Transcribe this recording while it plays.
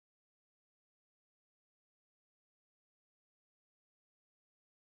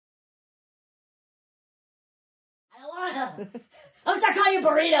I'm gonna start calling you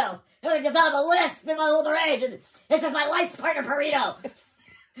Burrito. I'm gonna develop a lisp in my older age. And this is my life partner, Burrito.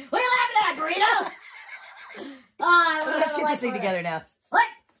 What are you laughing at, Burrito? Let's get this thing together now. What?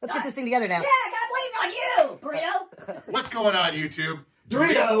 Let's get this thing together now. Yeah, I'm waiting on you, Burrito. What's going on, YouTube?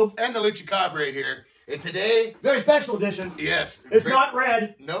 Dorito. And the Lucha Cabre here. And today... Very special edition. Yes. It's not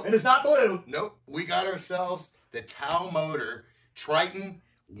red. Nope. And it's not blue. Nope. We got ourselves the Tao Motor Triton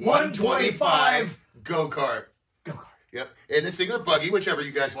 125 go-kart. Go-kart. Yep. And this thing, or buggy, whichever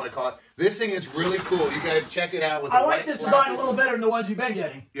you guys want to call it. This thing is really cool. You guys check it out. With I like this design a little better than the ones you've been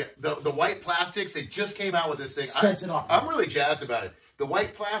getting. Yeah, the white plastics, they just came out with this thing. Sets it off. I'm really jazzed about it. The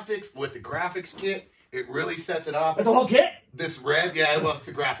white plastics with the graphics kit, it really sets it off. That's the whole kit? This red, yeah, well, it's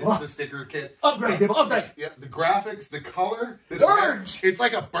the graphics, the sticker kit. Upgrade, people, upgrade. Yeah, the graphics, the color. This Orange. Red, it's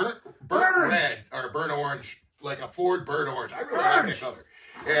like a burnt red, or burnt orange, like a Ford burnt orange. I really like that color.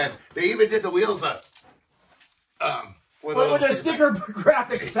 And they even did the wheels up. With a sticker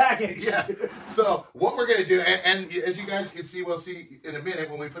graphics package. Yeah. So what we're gonna do, and as you guys can see, we'll see in a minute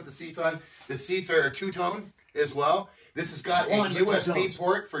when we put the seats on. The seats are two-tone as well. This has got a USB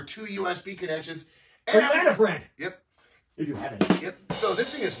port for 2 USB connections. And a friend. Yep. If you haven't. Yep. So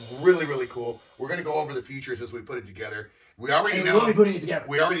this thing is really, really cool. We're gonna go over the features as we put it together. We already know. We'll be putting it together.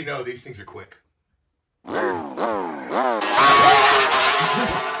 We already know these things are quick. Yeah.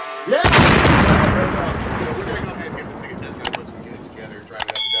 We're gonna go ahead and give this thing a test drive once we get it together, drive it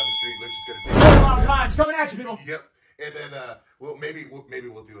up and down the street. Luke's gonna take A lot of times coming at you, people. Yep. And then well, maybe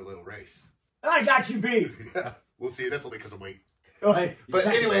we'll do a little race. I got you beat. Yeah. We'll see. That's only because of weight. Okay. But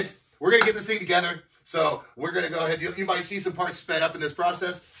anyways, we're gonna get this thing together. So we're gonna go ahead. You might see some parts sped up in this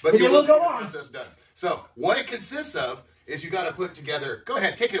process, but you will go on. Process done. So what it consists of is you got to put together. Go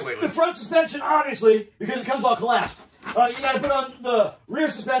ahead, take it away. The front suspension, obviously, because it comes all collapsed. You got to put on the rear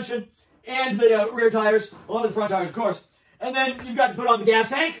suspension and the rear tires, along with the front tires, of course. And then you've got to put on the gas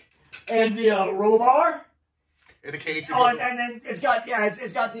tank and the roll bar. And the cage. Oh, and then it's got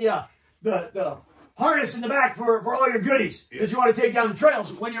it's got the harness in the back for all your goodies that you want to take down the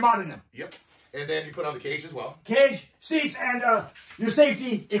trails when you're mounting them. Yep. And then you put on the cage as well. Cage, seats, and your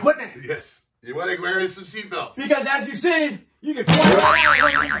safety equipment. Yes. You want to wear some seatbelts. Because as you've seen, you can fly around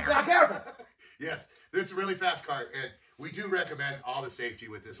when you're not careful. Yes. It's a really fast car, and we do recommend all the safety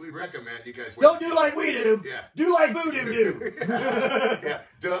with this. We recommend you guys wear. Don't do like we do. Yeah. Do like voodoo do.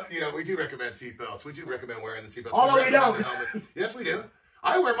 Yeah. We do recommend seatbelts. We do recommend wearing the seatbelts. Although we don't. Yes, we do.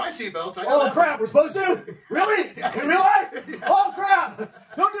 I wear my seatbelts. Oh crap! We're supposed to? Really? In real life? Yeah. Oh crap!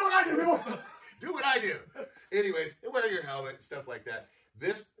 Don't do what I do, people. Do what I do. Anyways, wear your helmet, stuff like that.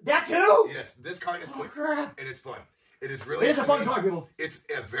 That too? Yes, this car is quick. Crap. And it's fun. It is really. It's a fun car, people. It's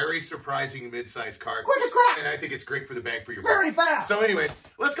a very surprising mid-sized car. Quick as crap. And I think it's great for the bang for your buck. Very fast. So, anyways,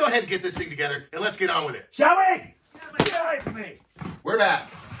 let's go ahead and get this thing together and let's get on with it. Shall we? Get away from me. We're back.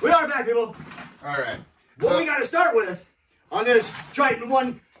 We are back, people. All right. What we got to start with on this Triton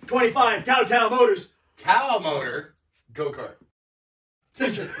 125 Tao Motors. Tao Motor go-kart.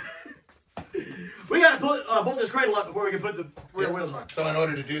 We got to pull this cradle up before we can put the rear wheels on. So in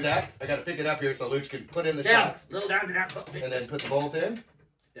order to do that, I got to pick it up here so Luke can put in the shocks. A little down to that. And then put the bolt in.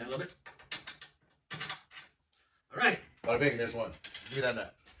 Down a little bit. All right. Bada bing, there's one. Give me that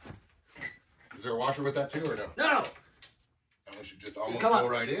nut. Is there a washer with that too or no? No. And we should just almost go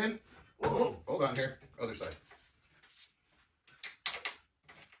right in. Whoa, hold on here. Other side.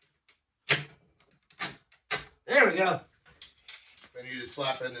 There we go. Then you just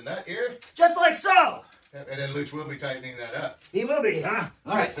slap in the nut here. Just like so. And then Luke will be tightening that up. He will be, huh?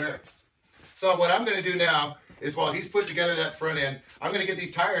 All right, sir. So what I'm going to do now is while he's putting together that front end, I'm going to get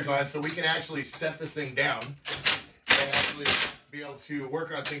these tires on so we can actually set this thing down and actually be able to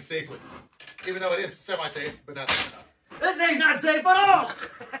work on things safely. Even though it is semi-safe, but not safe enough. This thing's not safe at all.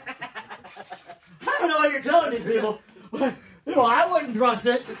 I don't know what you're telling these people. I wouldn't trust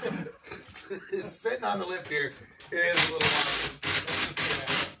it. It's sitting on the lip here. It is a little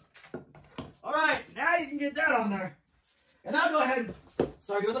all right, now you can get that on there. And now go ahead and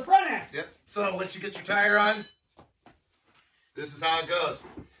start doing the front end. Yep. So once you get your tire on, this is how it goes.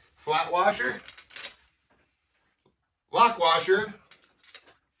 Flat washer, lock washer,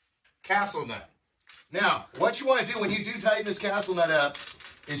 castle nut. Now, what you want to do when you do tighten this castle nut up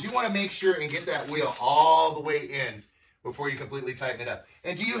is you want to make sure and get that wheel all the way in before you completely tighten it up.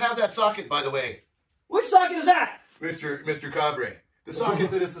 And do you have that socket, by the way? Which socket is that? Mr. Cabre. The socket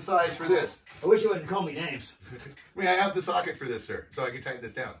that is the size for this. I wish you wouldn't call me names. I mean, I have the socket for this, sir, so I can tighten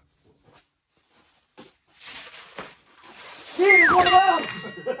this down. Here's one of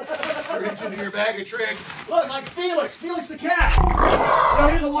those. Reach into your bag of tricks. Look, like Felix the cat. Oh,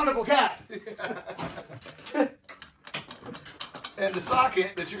 he's a wonderful cat. And the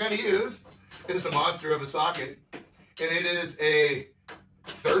socket that you're going to use is a monster of a socket. And it is a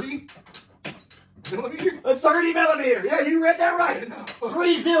 30 millimeter. A 30 millimeter. Yeah, you read that right. No.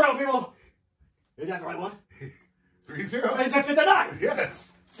 30, people. Is that the right one? 30. Is that fit the knot?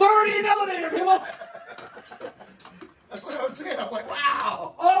 Yes. 30 millimeter, people. That's what I was saying. I'm like,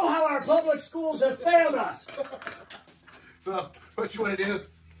 wow. Oh, how our public schools have failed us. So what you want to do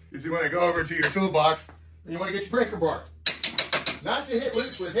is you want to go over to your toolbox and you want to get your breaker bar. Not to hit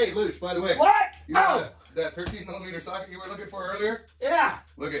Luch with, hey, Luch, by the way. What? You know Oh. that 13 millimeter socket you were looking for earlier? Yeah.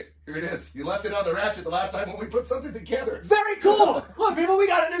 Look it, here it is. You left it on the ratchet the last time when we put something together. Very cool. Look, people, we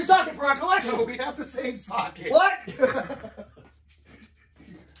got a new socket for our collection. No, we have the same socket. What?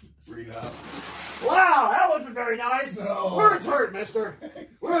 Read up. Wow, that wasn't very nice. No. Words hurt, mister.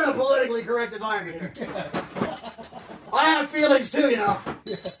 We're in a politically correct environment here. Yes. I have feelings too, you know.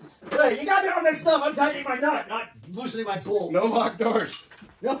 Yes. Hey, you got me all mixed up. I'm tightening my nut, not loosening my bolt. No locked doors.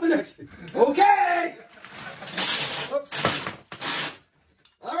 No, okay. Oops.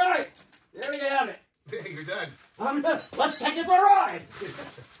 All right. There you have it. Hey, you're done. Let's take it for a ride.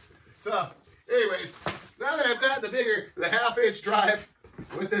 So, anyways, now that I've got the half-inch drive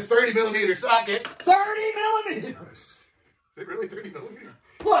with this 30 millimeter socket. 30 millimeters. Is it really 30 millimeter?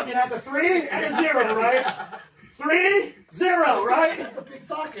 Look, it has a 3 and a 0, right? 3, 0, right? That's a big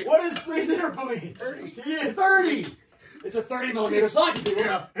socket. What does 3, 0 mean? 30. Yeah, 30. It's a 30 millimeter socket, people.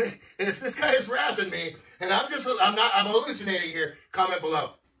 Yeah. And if this guy is razzing me, and I'm hallucinating here, comment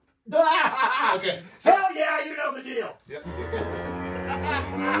below. Okay. Hell yeah, you know the deal. Yep. Yes.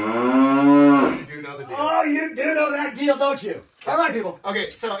 You do know the deal. Oh, you do know that deal, don't you? All right, people. Okay,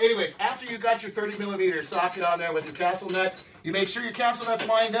 so anyways, after you got your 30 millimeter socket on there with your castle nut, you make sure your castle nut's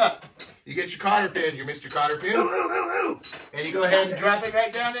lined up. You get your cotter pin, your Mr. Cotter pin, Ooh, ooh, ooh, ooh. and you go ahead and drop it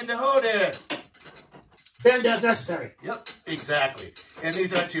right down in the hole there. Bend as necessary. Yep, exactly. And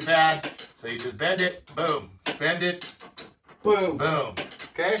these aren't too bad, so you just bend it, boom, bend it, Boom. boom.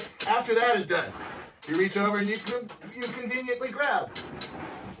 Okay? After that is done, you reach over and you conveniently grab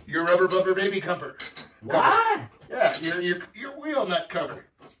your rubber bumper baby cover. What? Yeah, your wheel nut cover.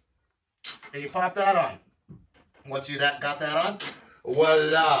 And you pop that on. Once you got that on,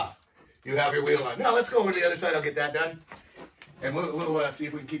 voila, you have your wheel on. Now let's go over to the other side. I'll get that done, and we'll see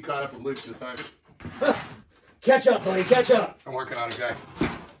if we can keep caught up with Luke this time. Catch up, buddy. Catch up. I'm working on it, guy.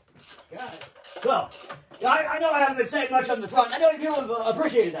 Got it. So, I know I haven't been saying much on the front. I know people have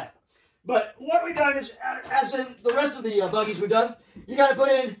appreciated that. But what we've done is, as in the rest of the buggies we've done, you got to put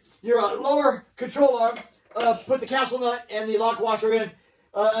in your lower control arm, put the castle nut and the lock washer in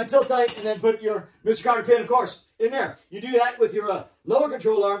until tight, and then put your Mr. Cotter pin, of course, in there. You do that with your lower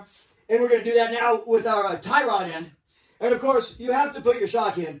control arm, and we're going to do that now with our tie rod end. And, of course, you have to put your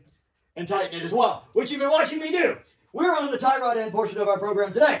shock in and tighten it as well, which you've been watching me do. We're on the tie rod end portion of our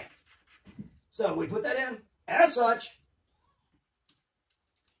program today. So we put that in as such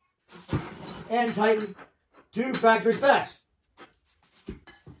and tighten to factory specs.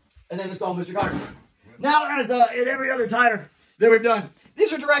 And then install Mr. Cotter. Now, as in every other tire that we've done,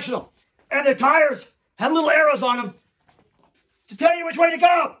 these are directional. And the tires have little arrows on them to tell you which way to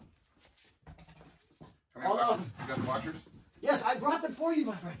go. You got the washers? Yes, I brought them for you,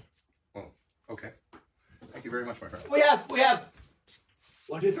 my friend. Oh, okay. Thank you very much, my friend. We have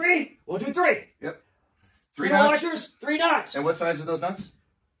 1, 2, 3, 1, 2, 3. Yep. 3 nuts. washers, 3 nuts. And what size are those nuts?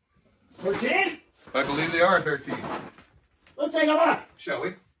 13. I believe they are 13. Let's take a look. Shall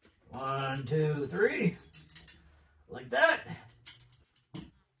we? 1, 2, 3. Like that.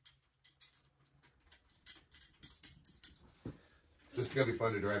 This is going to be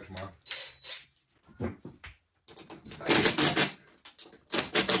fun to drive tomorrow.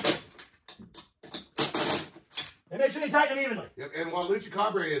 And make sure you tighten them evenly. Yep. And while Lucha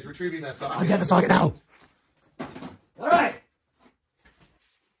Cabre is retrieving that socket. I'll get the socket now. All right.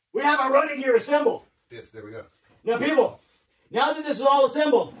 We have our running gear assembled. Yes, there we go. Now, people, now that this is all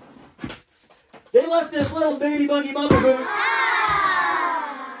assembled, they left this little baby buggy bumper boot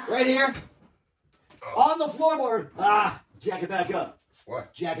right here on the floorboard. Jack it back up.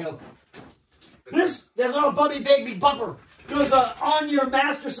 What? Jacko. This little bummy baby bumper goes on your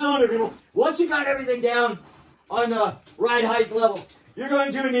master cylinder, people. Once you got everything down on ride height level, you're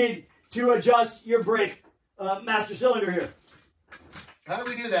going to need to adjust your brake master cylinder here. How do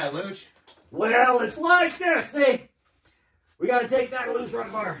we do that, Luch? Well, it's like this, see? We got to take that loose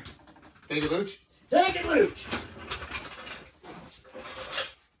right bar. Take it, Luch. Take it loose.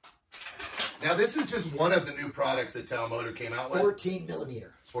 Now, this is just one of the new products that Tao Motor came out with. 14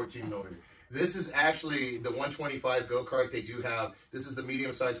 millimeter. 14 millimeter. This is actually the 125 go-kart. They do have, this is the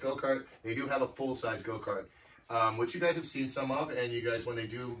medium-sized go-kart. They do have a full-size go-kart. which you guys have seen some of, and you guys, when they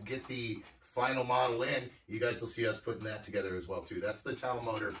do get the final model in, you guys will see us putting that together as well too. That's the Tao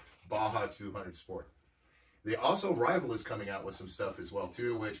Motor Baja 200 Sport. They also, Rival is coming out with some stuff as well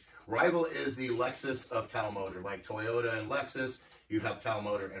too, which Rival is the Lexus of Tao Motor. Like Toyota and Lexus, you have Tao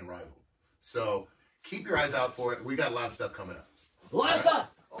Motor and Rival. So keep your eyes out for it. We got a lot of stuff coming up. A lot of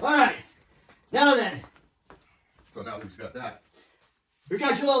stuff. All right. Now then, So now that we've got that, we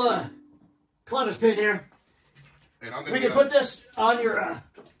got your little clevis pin here. and I'm gonna We can put this on your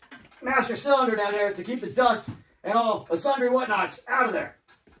master cylinder down there to keep the dust and all the sundry whatnots out of there.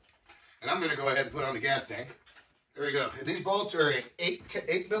 And I'm going to go ahead and put on the gas tank. There we go. And these bolts are an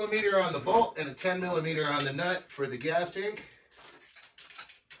 8 millimeter on the bolt and a 10 millimeter on the nut for the gas tank.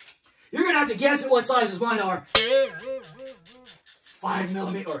 You're going to have to guess at what sizes mine are. 5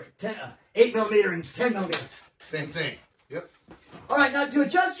 millimeter or 8 millimeter and 10 millimeter. Same thing. Yep. All right, now to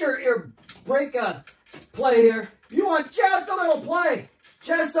adjust your brake play here, you want just a little play,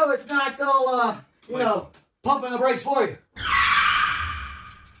 just so it's not all, you know, pumping the brakes for you.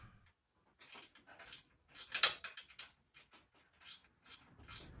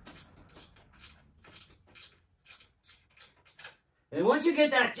 And once you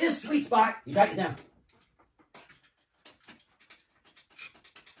get that just sweet spot, you tighten it down.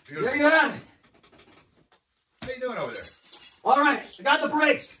 There you have it. How you doing over there? All right, I got the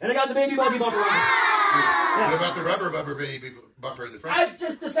brakes, and I got the baby buggy bumper on it. What about the rubber baby bumper in the front? That's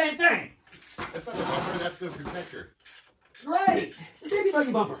just the same thing. That's not the bumper, that's the protector. Right, the baby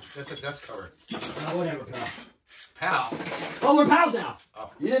buggy bumper. That's a dust cover. Whatever, pal. Pal. Oh, we're pals now. Oh.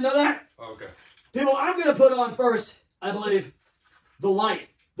 You didn't know that? Oh, okay. People, I'm going to put on first, I believe, the light,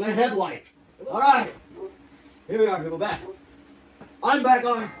 the headlight. All right, here we are, people, back. I'm back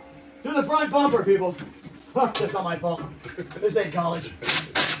on to the front bumper, people. Huh, that's not my fault. This ain't college.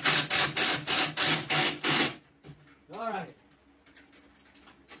 All right.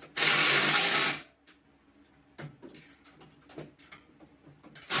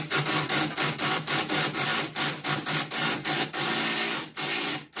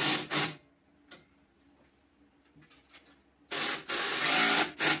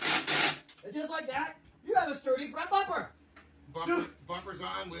 And just like that, you have a sturdy front bumper. Bumper's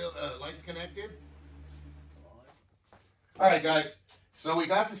on, lights connected. All right, guys. So we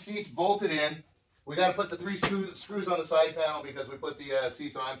got the seats bolted in. We got to put the 3 screws on the side panel because we put the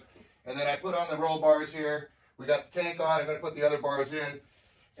seats on. And then I put on the roll bars here. We got the tank on. I'm going to put the other bars in.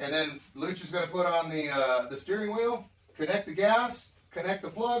 And then Luch is going to put on the steering wheel, connect the gas, connect the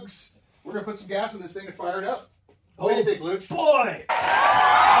plugs. We're going to put some gas in this thing and fire it up. What do you think, Luch? Boy!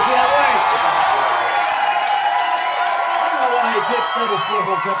 I can't wait! I don't know why it gets double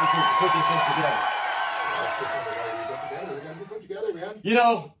four-hole temperature to put this thing together. They got to be put together, man. You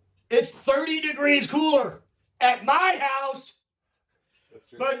know, it's 30 degrees cooler at my house, That's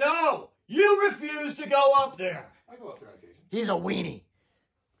true. but no, you refuse to go up there. I go up there on occasion. He's a weenie.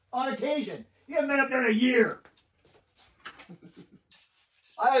 On occasion. You haven't been up there in a year.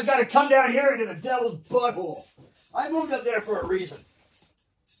 I've got to come down here into the devil's butthole. I moved up there for a reason.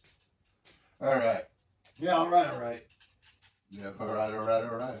 All right. Yeah, all right, all right. Yep, all right, all right,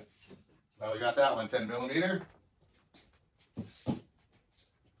 all right. Now we got that one, 10 millimeter. Get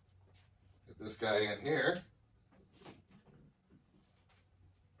this guy in here.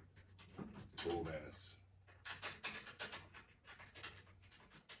 Coolness.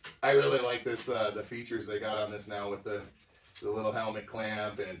 I really like this, the features they got on this now with the little helmet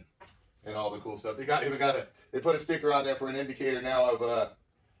clamp and all the cool stuff. They put a sticker on there for an indicator now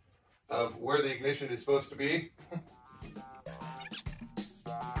of where the ignition is supposed to be.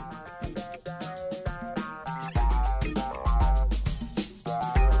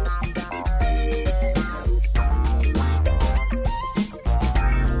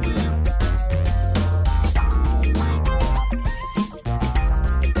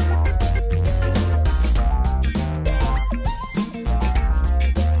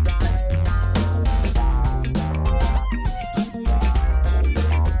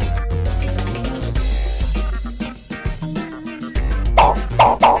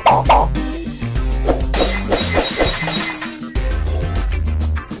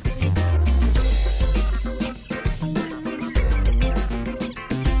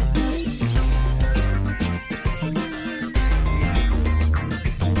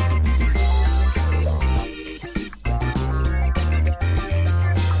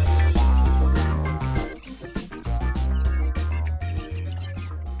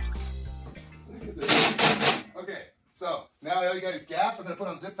 I'm going to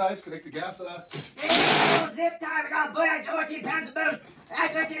put on zip ties, connect the gas. Zip tie, we're gonna put out 14 pounds of booze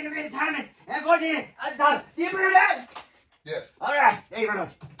at 13 degrees of timing and 14 do you approve that? Yes. All right, thank you very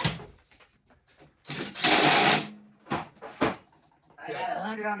much. I got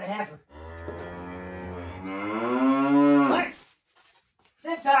 100 on the heifer. What?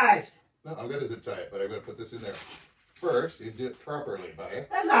 Zip ties. No, I'm going to zip tie it, but I'm going to put this in there first and do it properly, buddy.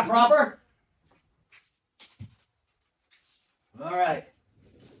 That's not proper. All right.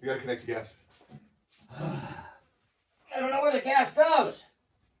 You got to connect the gas. I don't know where the gas goes.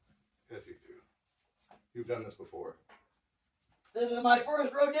 Yes, you do. You've done this before. This is my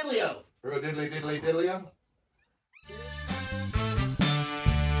first rodilio. Diddly diddly diddly.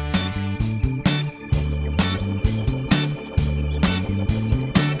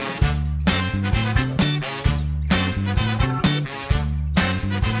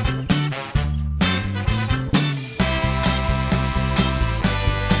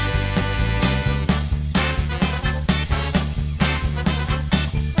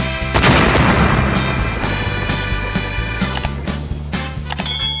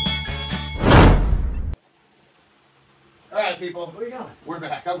 People, Where are you going? we're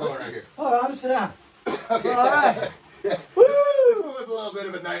back. I'm going right here. Oh, I'm gonna sit down. Okay. All right. Yeah. Woo! This one was a little bit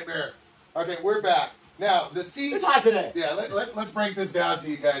of a nightmare. Okay, we're back. Now, the seats... It's hot today. Yeah, let's break this down to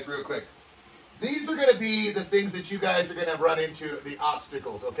you guys real quick. These are going to be the things that you guys are going to run into, the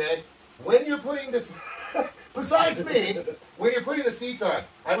obstacles, okay? When you're putting this... Besides me, when you're putting the seats on,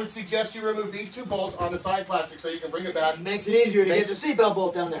 I would suggest you remove these two bolts on the side plastic so you can bring it back. Makes it easier to get the seatbelt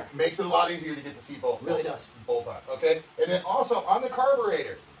bolt down there. Makes it a lot easier to get the seat bolt. Really does. Bolt on, okay? And then also, on the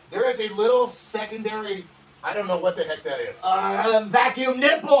carburetor, there is a little secondary... I don't know what the heck that is. Vacuum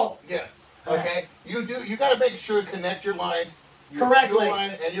nipple. Yes. Okay. You got to make sure to connect your lines, your correctly, fuel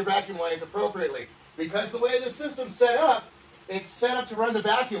line and your vacuum lines appropriately. Because the way the system's set up, it's set up to run the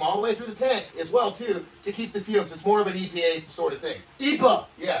vacuum all the way through the tank as well too, to keep the fumes. It's more of an EPA sort of thing. EPA.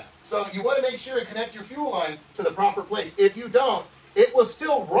 Yeah. So you want to make sure to connect your fuel line to the proper place. If you don't, it will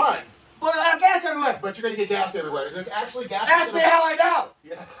still run. But I have gas everywhere. But you're going to get gas everywhere. There's actually gas. Ask me how I know.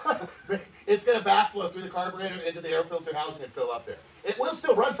 Yeah. It's going to backflow through the carburetor into the air filter housing and fill up there. It will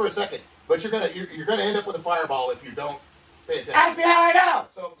still run for a second, but you're gonna end up with a fireball if you don't pay attention. Ask me how I know.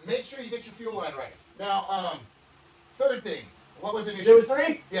 So make sure you get your fuel line right. Now, third thing, what was an issue? There was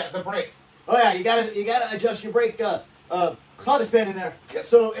 3? Yeah, the brake. Oh yeah, you gotta adjust your brake clutch pin in there, yep,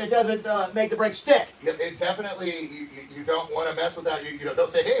 so it doesn't make the brake stick. Yep, it definitely you don't want to mess with that. You know, don't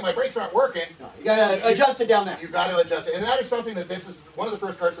say, hey, my brakes aren't working. No, you gotta adjust it down there. You got to adjust it, and that is something that this is one of the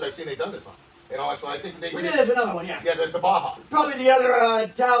first carts that I've seen they've done this on. You know, actually, I think they We did this another one, yeah. Yeah, the Baja. Probably the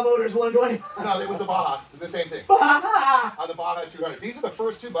other Tao Motors 120. No, it was the Baja. The same thing. Baja. On the Baja 200. These are the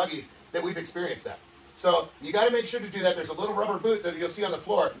first 2 buggies that we've experienced that. So you got to make sure to do that. There's a little rubber boot that you'll see on the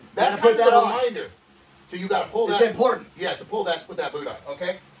floor. That's kind of a reminder. So you got to pull that. It's important. Yeah, to pull that, to put that boot on.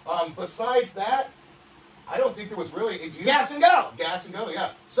 Okay. Besides that, I don't think there was really Gas and go. Gas and go. Yeah.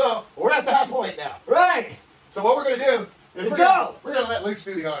 So we're at that point now. Right. So what we're gonna do is Let's go. We're gonna let Luke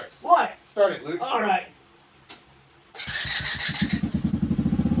do the honors. What? Start it, Luke. All right.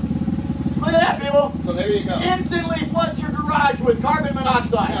 Look at that, people. So there you go. Instantly floods your garage with carbon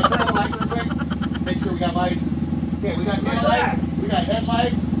monoxide. Now turn on the lights real quick. Make sure we got lights. Okay, we got tail lights. We got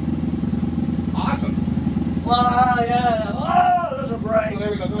headlights. Awesome. Yeah. Oh, those are bright. So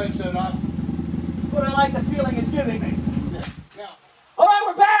there we go. Go ahead and shut it off. But I like the feeling it's giving me. Yeah. Now, All right,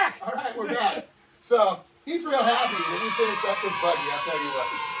 we're back. all right, we're back. So he's real happy that we finished up this buggy. I'll tell you what.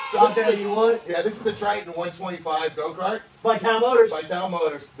 So I'll this is tell the- you what. Yeah, this is the Triton 125 go-kart By Tao Motors. by Tao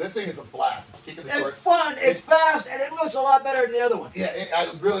Motors. This thing is a blast. It's kicking the It's short. fun. It's fast, and it looks a lot better than the other one. Yeah,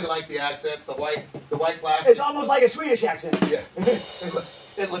 I really like the accents, the white plastic. It's almost like a Swedish accent. Yeah,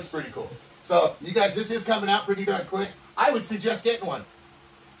 it looks pretty cool. So, you guys, this is coming out pretty darn quick. I would suggest getting one.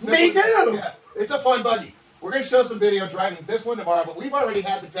 Me too. Yeah, it's a fun buggy. We're going to show some video driving this one tomorrow, but we've already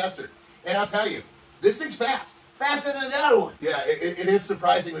had the tester. And I'll tell you, this thing's fast. Faster than the other one. Yeah, it is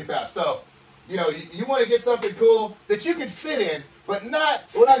surprisingly fast. So, you know, you want to get something cool that you can fit in, but not...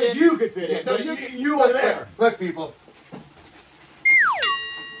 Well, not that fit in- you could fit in, Yeah, no, but you were there. Look, people.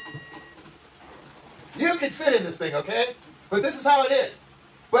 You can fit in this thing, okay? But this is how it is.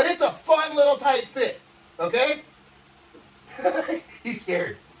 But it's a fun little tight fit, okay? He's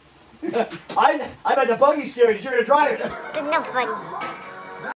scared. I bet the buggy's scared because you're going to drive it. No funny.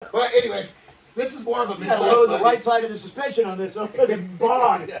 But anyways, this is more of a You mid-sized got to load buggy. the right side of the suspension on this so it doesn't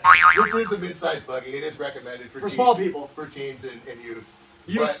bog. Yeah, this is a mid-sized buggy. It is recommended for teens, small people. For teens and youths.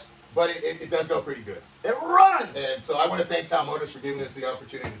 Youths. But it does go pretty good. It runs. And so I want to thank Tao Motors for giving us the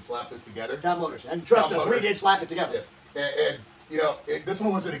opportunity to slap this together. Tao Motors. And trust Tao us, Motors. we did slap it together. Yes. And you know, this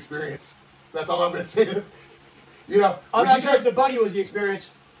one was an experience. That's all I'm going to say. You know, I'm not sure if the buggy was the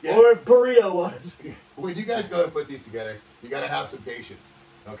experience or if burrito was. when you guys go to put these together, you got to have some patience,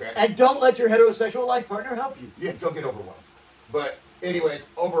 okay? And don't let your heterosexual life partner help you. Yeah, don't get overwhelmed. But anyways,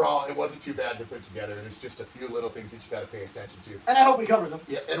 overall, it wasn't too bad to put together, and there's just a few little things that you got to pay attention to. And I hope we cover them.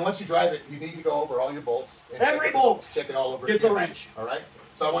 Yeah, and once you drive it, you need to go over all your bolts. And Every bolt. Check it all over. Gets a wrench. All right?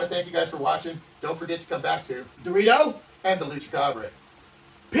 So I want to thank you guys for watching. Don't forget to come back to Dorito and the Lucha Cabre.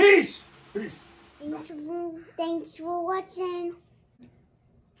 Peace. Peace. Thanks for watching.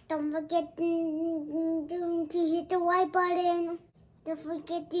 Don't forget to hit the like button. Don't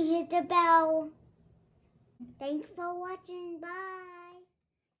forget to hit the bell. Thanks for watching. Bye.